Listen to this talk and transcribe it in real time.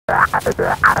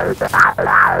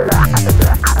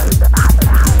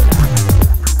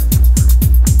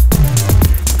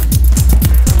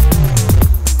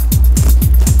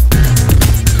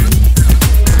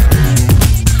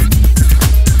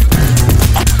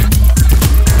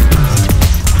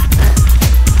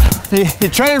You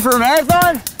training for a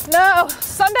marathon? No,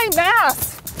 Sunday Mass.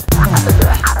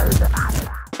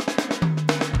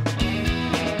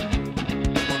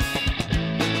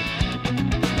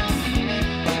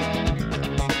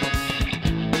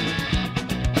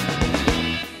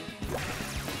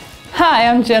 Hi,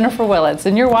 I'm Jennifer Willits,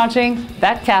 and you're watching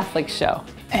That Catholic Show.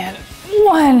 And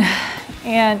 1,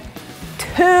 and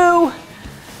 2,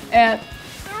 and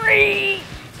 3,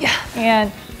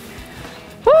 and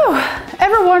whew.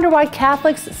 Ever wonder why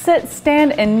Catholics sit,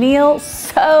 stand, and kneel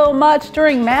so much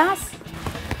during Mass?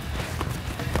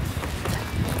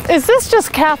 Is this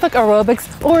just Catholic aerobics,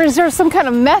 or is there some kind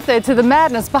of method to the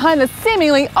madness behind the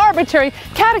seemingly arbitrary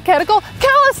catechetical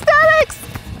calisthenics?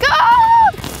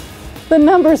 God! The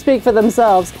numbers speak for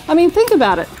themselves. I mean, think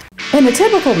about it. In a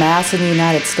typical Mass in the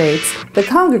United States, the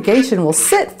congregation will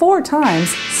sit 4 times,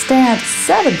 stand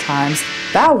 7 times,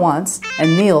 bow once,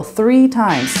 and kneel 3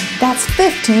 times. That's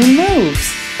 15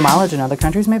 moves. Mileage in other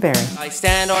countries may vary. I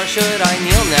stand or should I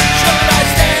kneel now? Should I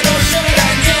stand or should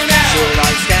I kneel now? Should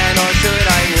I stand or should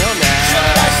I kneel now?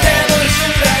 Should I stand or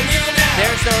should I kneel now?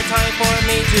 There's no time for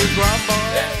me to grumble.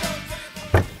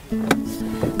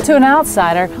 To an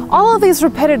outsider, all of these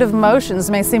repetitive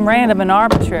motions may seem random and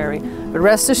arbitrary, but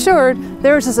rest assured,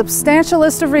 there is a substantial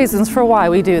list of reasons for why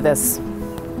we do this.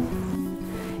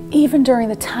 Even during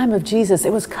the time of Jesus,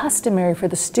 it was customary for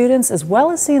the students as well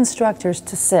as the instructors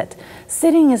to sit.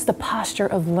 Sitting is the posture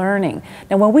of learning.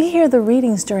 Now, when we hear the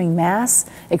readings during Mass,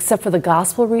 except for the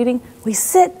Gospel reading, we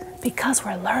sit because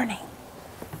we're learning.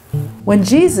 When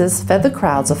Jesus fed the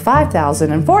crowds of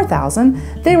 5,000 and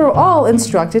 4,000, they were all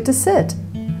instructed to sit.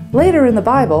 Later in the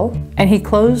Bible, and he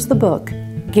closed the book,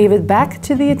 gave it back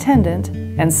to the attendant,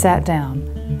 and sat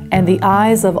down. And the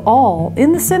eyes of all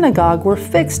in the synagogue were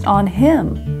fixed on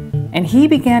him. And he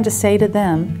began to say to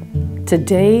them,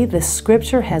 "Today the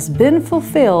scripture has been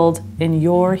fulfilled in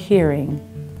your hearing."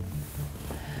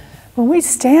 When we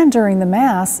stand during the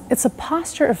Mass, it's a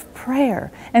posture of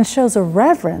prayer and shows a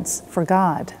reverence for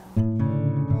God.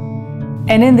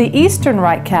 And in the Eastern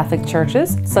Rite Catholic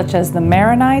churches, such as the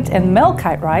Maronite and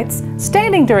Melkite rites,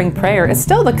 standing during prayer is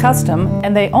still the custom,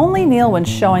 and they only kneel when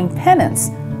showing penance,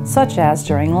 such as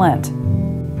during Lent.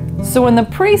 So when the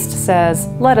priest says,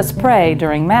 "Let us pray"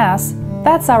 during Mass,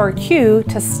 that's our cue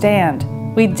to stand.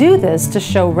 We do this to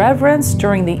show reverence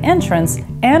during the entrance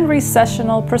and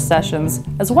recessional processions,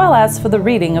 as well as for the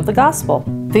reading of the Gospel.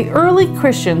 The early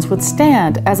Christians would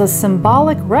stand as a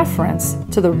symbolic reference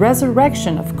to the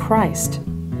resurrection of Christ.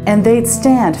 And they'd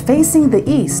stand facing the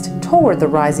east toward the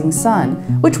rising sun,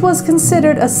 which was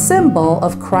considered a symbol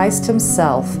of Christ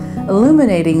himself,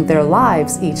 illuminating their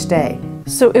lives each day.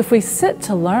 So if we sit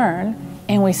to learn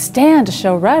and we stand to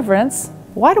show reverence,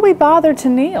 why do we bother to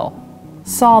kneel?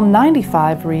 Psalm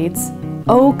 95 reads,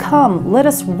 "O come, let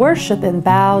us worship and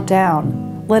bow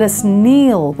down. Let us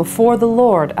kneel before the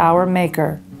Lord our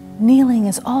Maker." Kneeling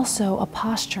is also a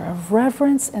posture of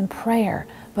reverence and prayer,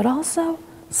 but also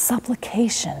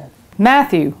supplication.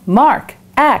 Matthew, Mark,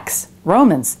 Acts,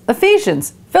 Romans,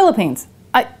 Ephesians, Philippians.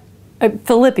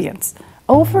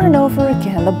 Over and over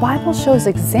again, the Bible shows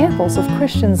examples of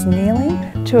Christians kneeling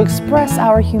to express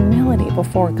our humility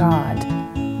before God.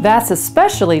 That's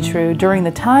especially true during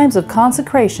the times of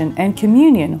consecration and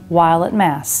communion while at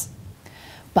Mass.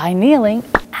 By kneeling,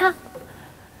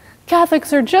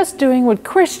 Catholics are just doing what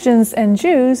Christians and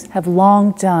Jews have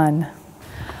long done.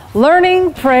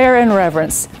 Learning, prayer, and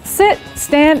reverence. Sit,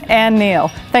 stand, and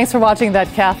kneel. Thanks for watching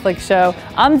That Catholic Show.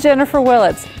 I'm Jennifer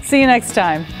Willits. See you next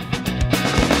time.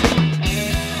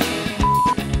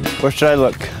 Where should I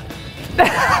look?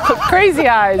 Crazy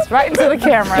eyes, right into the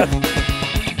camera.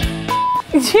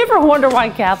 Did you ever wonder why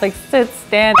Catholics sit,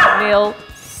 stand, and kneel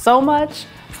so much?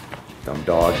 Dumb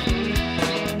dog.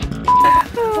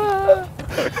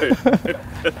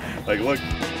 Like, look.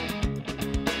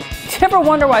 Did you ever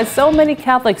wonder why so many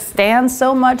Catholics stand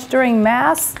so much during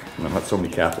Mass? No, not so many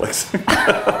Catholics.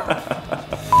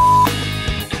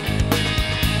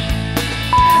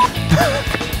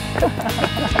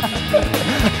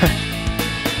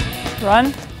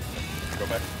 Run? Go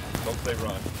back. Don't say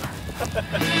run.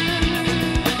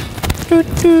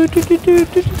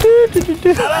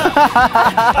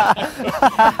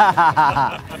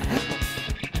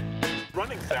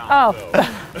 Running sound. Oh.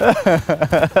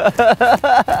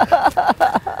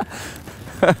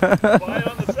 Fly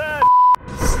on the